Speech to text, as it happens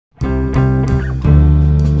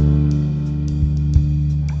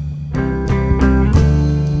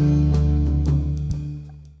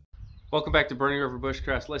Welcome back to Burning River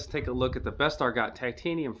Bushcraft. Let's take a look at the Bestargot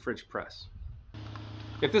titanium French press.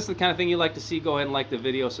 If this is the kind of thing you like to see, go ahead and like the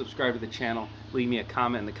video, subscribe to the channel, leave me a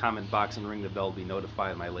comment in the comment box, and ring the bell to be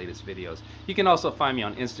notified of my latest videos. You can also find me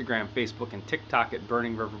on Instagram, Facebook, and TikTok at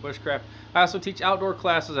Burning River Bushcraft. I also teach outdoor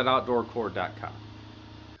classes at outdoorcore.com.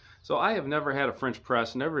 So I have never had a French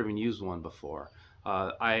press, never even used one before.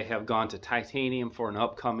 I have gone to titanium for an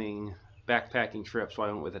upcoming backpacking trip, so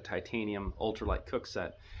I went with a titanium ultralight cook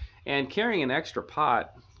set. And carrying an extra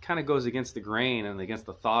pot kind of goes against the grain and against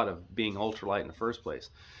the thought of being ultralight in the first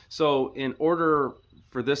place. So in order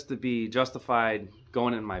for this to be justified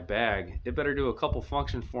going in my bag, it better do a couple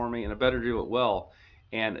functions for me, and it better do it well.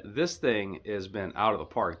 And this thing has been out of the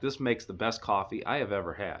park. This makes the best coffee I have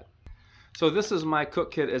ever had. So this is my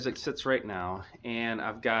cook kit as it sits right now, and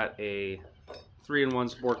I've got a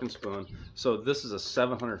 3-in-1 spork and spoon. So this is a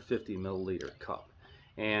 750 milliliter cup,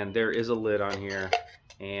 and there is a lid on here,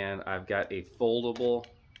 and I've got a foldable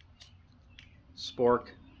spork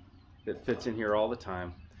that fits in here all the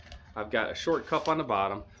time. I've got a short cup on the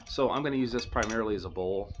bottom, so I'm going to use this primarily as a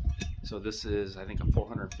bowl. So this is, I think, a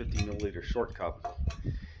 450 milliliter short cup.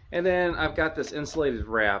 And then I've got this insulated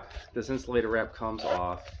wrap. This insulated wrap comes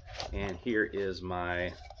off, and here is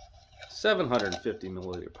my 750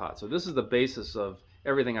 milliliter pot. So this is the basis of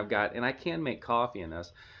everything I've got, and I can make coffee in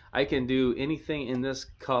this. I can do anything in this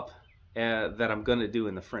cup that I'm going to do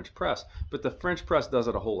in the French press, but the French press does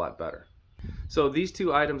it a whole lot better. So these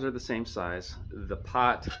two items are the same size. The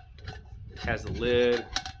pot has a lid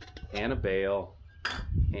and a bail,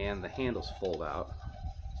 and the handles fold out.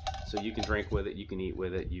 So you can drink with it, you can eat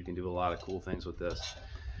with it, you can do a lot of cool things with this.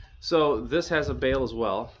 So this has a bail as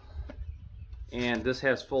well, and this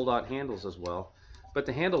has fold-out handles as well, but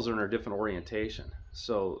the handles are in a different orientation.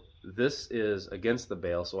 So this is against the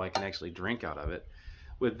bail, so I can actually drink out of it.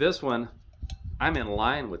 With this one, I'm in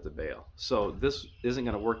line with the bail, so this isn't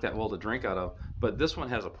going to work that well to drink out of, but this one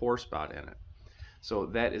has a pour spout in it. So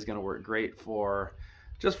that is going to work great for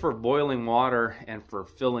just for boiling water and for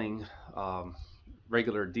filling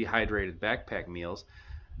regular dehydrated backpack meals,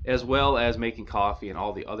 as well as making coffee and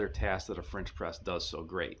all the other tasks that a French press does so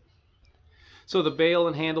great. So the bail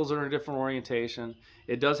and handles are in a different orientation.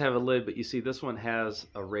 It does have a lid, but you see this one has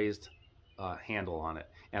a raised handle on it.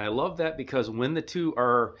 And I love that because when the two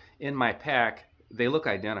are in my pack, they look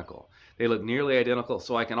identical. They look nearly identical,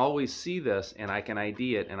 so I can always see this and I can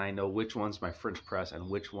ID it, and I know which one's my French press and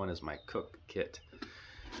which one is my cook kit.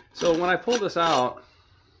 So when I pull this out,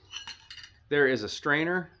 there is a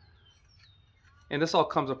strainer, and this all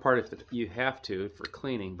comes apart if you have to for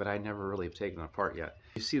cleaning, but I never really have taken it apart yet.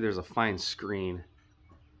 You see there's a fine screen,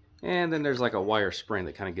 and then there's like a wire spring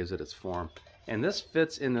that kind of gives it its form. And this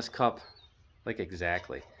fits in this cup like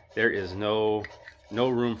exactly. There is no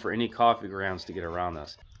room for any coffee grounds to get around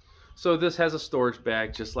this. So this has a storage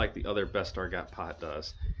bag just like the other Bestargot pot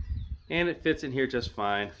does, and it fits in here just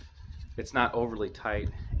fine. It's not overly tight,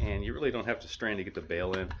 and you really don't have to strain to get the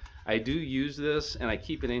bail in. I do use this, and I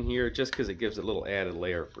keep it in here just because it gives a little added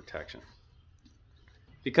layer of protection.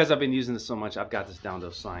 Because I've been using this so much, I've got this down to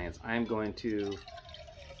a science. I'm going to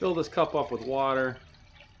fill this cup up with water.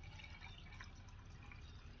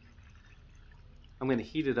 I'm going to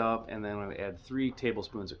heat it up, and then I'm going to add 3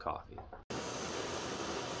 tablespoons of coffee.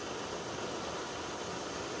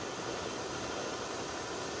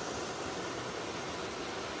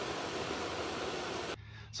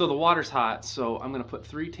 So the water's hot, so I'm going to put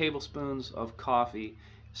 3 tablespoons of coffee,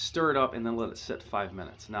 stir it up, and then let it sit 5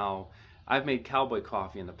 minutes. Now, I've made cowboy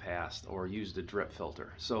coffee in the past or used a drip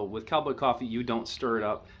filter. So with cowboy coffee, you don't stir it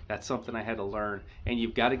up. That's something I had to learn, and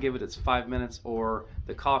you've got to give it its 5 minutes or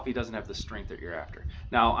the coffee doesn't have the strength that you're after.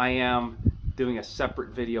 Now, I am doing a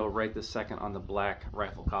separate video right this second on the Black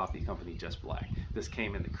Rifle Coffee Company, Just Black. This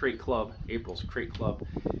came in the Crate Club, April's Crate Club.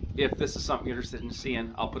 If this is something you're interested in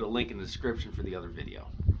seeing, I'll put a link in the description for the other video.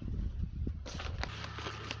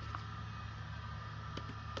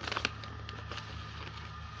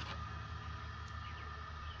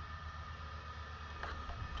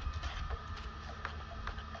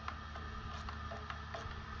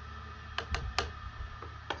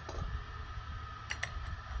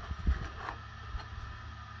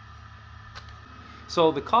 So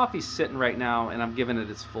the coffee's sitting right now, and I'm giving it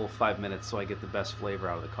its full 5 minutes so I get the best flavor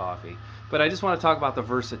out of the coffee. But I just want to talk about the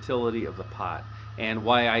versatility of the pot and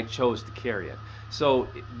why I chose to carry it. So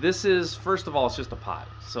this is, first of all, it's just a pot.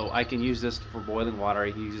 So I can use this for boiling water,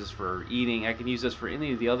 I can use this for eating, I can use this for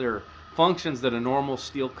any of the other functions that a normal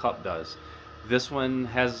steel cup does. This one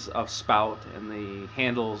has a spout and the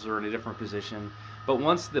handles are in a different position. But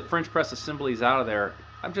once the French press assembly is out of there,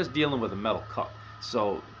 I'm just dealing with a metal cup.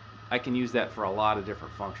 So I can use that for a lot of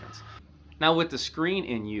different functions. Now with the screen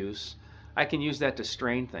in use, I can use that to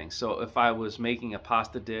strain things. So if I was making a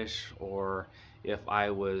pasta dish, or if I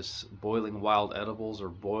was boiling wild edibles or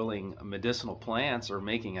boiling medicinal plants or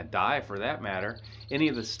making a dye for that matter, any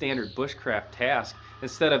of the standard bushcraft tasks,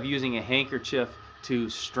 instead of using a handkerchief to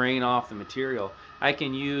strain off the material, I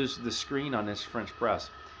can use the screen on this French press.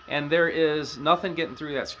 And there is nothing getting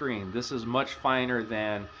through that screen. This is much finer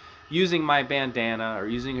than using my bandana or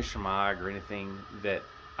using a shemagh or anything that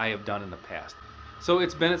I have done in the past. So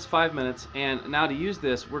it's been its 5 minutes, and now to use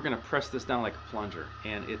this, we're going to press this down like a plunger,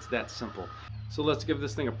 and it's that simple. So let's give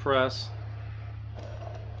this thing a press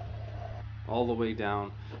all the way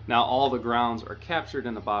down. Now all the grounds are captured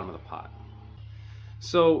in the bottom of the pot.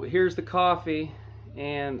 So here's the coffee,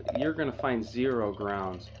 and you're going to find 0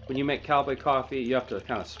 grounds. When you make cowboy coffee, you have to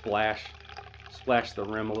kind of splash the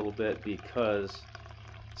rim a little bit, because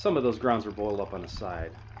some of those grounds are boiled up on the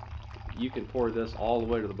side. You can pour this all the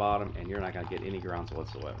way to the bottom and you're not going to get any grounds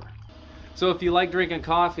whatsoever. So if you like drinking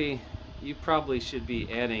coffee, you probably should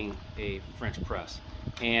be adding a French press.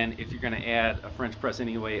 And if you're going to add a French press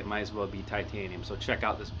anyway, it might as well be titanium. So check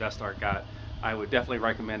out this Bestargot. I would definitely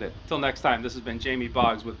recommend it. Till next time, this has been Jamie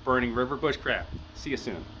Boggs with Burning River Bushcraft. See you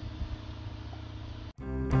soon.